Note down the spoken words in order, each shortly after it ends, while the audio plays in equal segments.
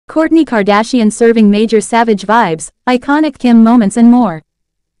Kourtney Kardashian serving major savage vibes, iconic Kim moments and more.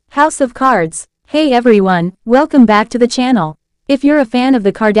 House of Cards. Hey everyone, welcome back to the channel. If you're a fan of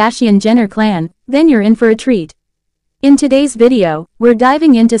the Kardashian-Jenner clan, then you're in for a treat. In today's video, we're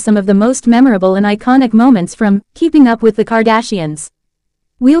diving into some of the most memorable and iconic moments from Keeping Up with the Kardashians.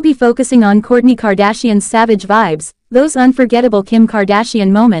 We'll be focusing on Kourtney Kardashian's savage vibes, those unforgettable Kim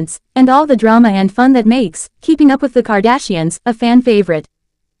Kardashian moments, and all the drama and fun that makes Keeping Up with the Kardashians a fan favorite.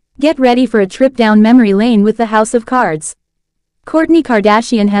 Get ready for a trip down memory lane with the House of Cards. Kourtney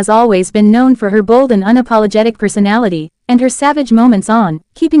Kardashian has always been known for her bold and unapologetic personality, and her savage moments on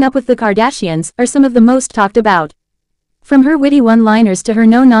Keeping Up with the Kardashians are some of the most talked about. From her witty one-liners to her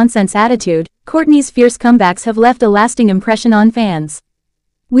no-nonsense attitude, Kourtney's fierce comebacks have left a lasting impression on fans.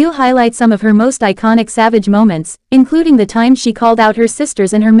 We'll highlight some of her most iconic savage moments, including the time she called out her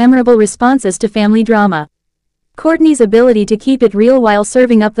sisters and her memorable responses to family drama. Kourtney's ability to keep it real while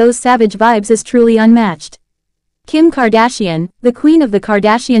serving up those savage vibes is truly unmatched. Kim Kardashian, the queen of the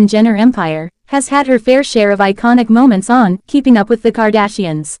Kardashian-Jenner empire, has had her fair share of iconic moments on Keeping Up with the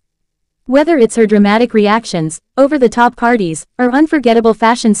Kardashians. Whether it's her dramatic reactions, over-the-top parties, or unforgettable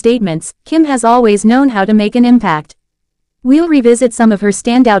fashion statements, Kim has always known how to make an impact. We'll revisit some of her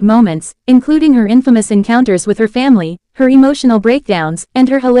standout moments, including her infamous encounters with her family, her emotional breakdowns, and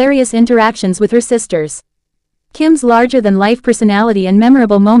her hilarious interactions with her sisters. Kim's larger-than-life personality and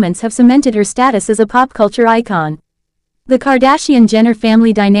memorable moments have cemented her status as a pop culture icon. The Kardashian-Jenner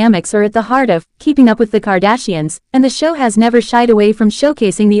family dynamics are at the heart of Keeping Up with the Kardashians, and the show has never shied away from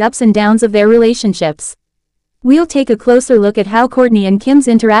showcasing the ups and downs of their relationships. We'll take a closer look at how Kourtney and Kim's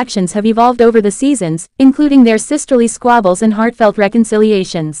interactions have evolved over the seasons, including their sisterly squabbles and heartfelt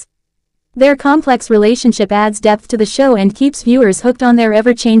reconciliations. Their complex relationship adds depth to the show and keeps viewers hooked on their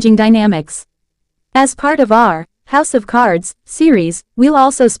ever-changing dynamics. As part of our House of Cards series, we'll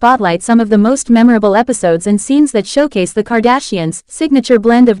also spotlight some of the most memorable episodes and scenes that showcase the Kardashians' signature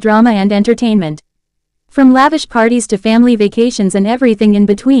blend of drama and entertainment. From lavish parties to family vacations and everything in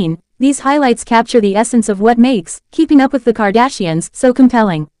between, these highlights capture the essence of what makes Keeping Up with the Kardashians so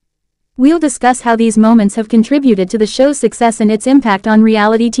compelling. We'll discuss how these moments have contributed to the show's success and its impact on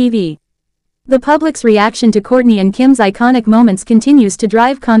reality TV. The public's reaction to Kourtney and Kim's iconic moments continues to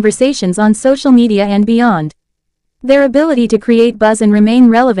drive conversations on social media and beyond. Their ability to create buzz and remain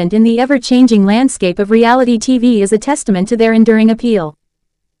relevant in the ever-changing landscape of reality TV is a testament to their enduring appeal.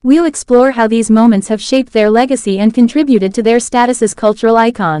 We'll explore how these moments have shaped their legacy and contributed to their status as cultural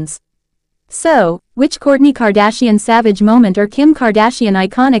icons. So, which Kourtney Kardashian savage moment or Kim Kardashian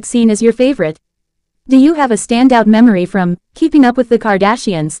iconic scene is your favorite? Do you have a standout memory from Keeping Up with the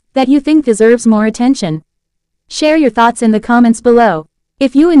Kardashians that you think deserves more attention? Share your thoughts in the comments below.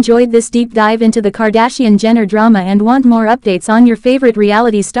 If you enjoyed this deep dive into the Kardashian-Jenner drama and want more updates on your favorite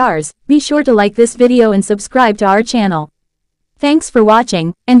reality stars, be sure to like this video and subscribe to our channel. Thanks for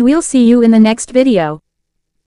watching, and we'll see you in the next video.